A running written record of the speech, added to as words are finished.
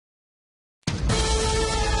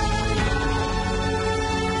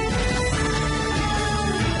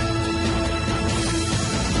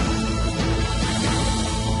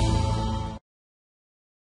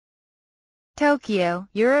Tokyo,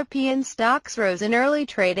 European stocks rose in early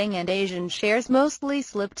trading and Asian shares mostly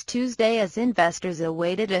slipped Tuesday as investors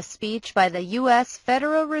awaited a speech by the U.S.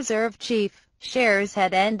 Federal Reserve chief. Shares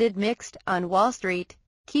had ended mixed on Wall Street.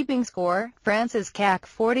 Keeping score, France's CAC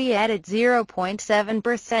 40 added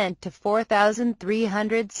 0.7% to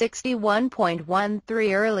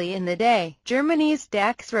 4,361.13 early in the day. Germany's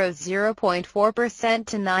DAX rose 0.4%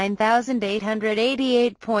 to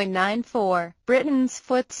 9,888.94. Britain's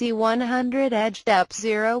FTSE 100 edged up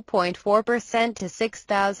 0.4% to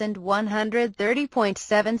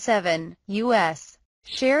 6,130.77. U.S.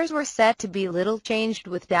 shares were set to be little changed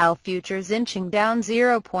with Dow futures inching down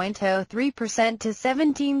 0.03% to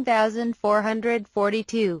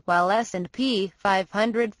 17,442, while S&P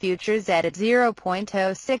 500 futures added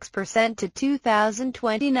 0.06% to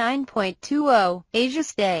 2,029.20.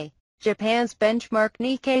 Asia's day. Japan's benchmark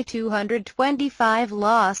Nikkei 225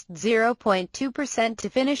 lost 0.2% to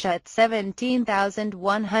finish at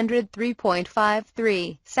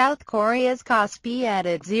 17,103.53. South Korea's Kospi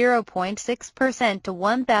added 0.6% to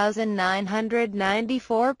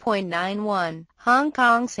 1,994.91. Hong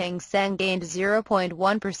Kong's Seng gained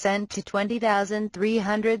 0.1% to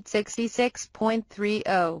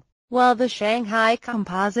 20,366.30. While the Shanghai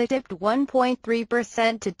Composite dipped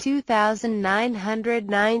 1.3% to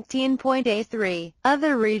 2,919.83.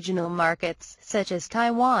 Other regional markets, such as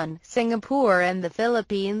Taiwan, Singapore and the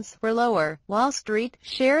Philippines, were lower. Wall Street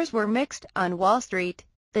shares were mixed on Wall Street.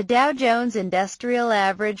 The Dow Jones Industrial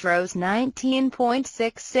Average rose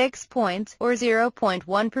 19.66 points, or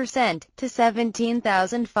 0.1%, to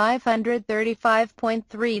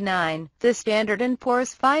 17,535.39. The Standard &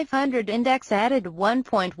 Poor's 500 Index added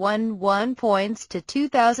 1.11 points to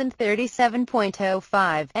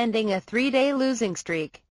 2,037.05, ending a three-day losing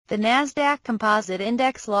streak. The Nasdaq Composite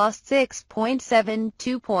Index lost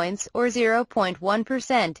 6.72 points, or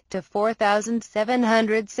 0.1%, to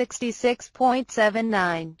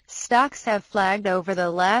 4,766.79. Stocks have flagged over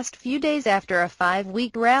the last few days after a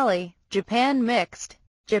five-week rally. Japan mixed.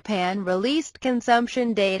 Japan released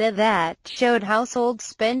consumption data that showed household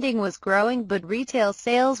spending was growing but retail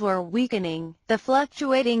sales were weakening. The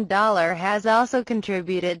fluctuating dollar has also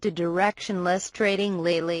contributed to directionless trading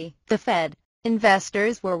lately. The Fed.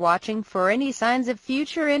 Investors were watching for any signs of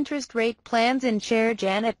future interest rate plans in Chair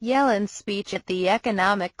Janet Yellen's speech at the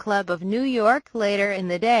Economic Club of New York later in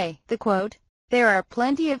the day. The quote, "There are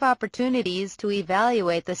plenty of opportunities to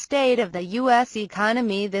evaluate the state of the U.S.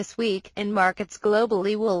 economy this week, and markets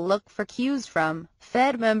globally will look for cues from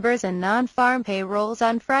Fed members and non-farm payrolls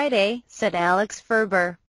on Friday," said Alex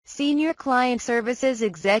Ferber, Senior Client Services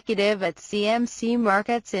Executive at CMC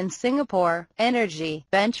Markets in Singapore. Energy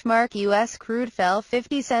benchmark U.S. crude fell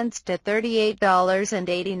 50 cents to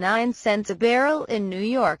 $38.89 a barrel in New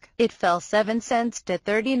York. It fell 7 cents to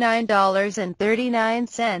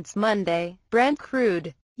 $39.39 Monday. Brent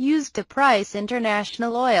crude, used to price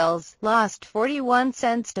international oils, lost 41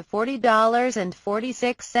 cents to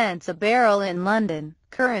 $40.46 a barrel in London.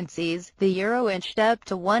 Currencies, the euro inched up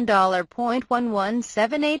to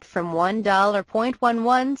 $1.1178 from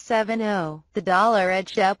 $1.1170. The dollar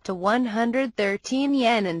edged up to 113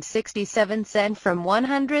 yen and 67 cents from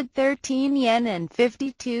 113 yen and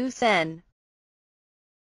 52 cents.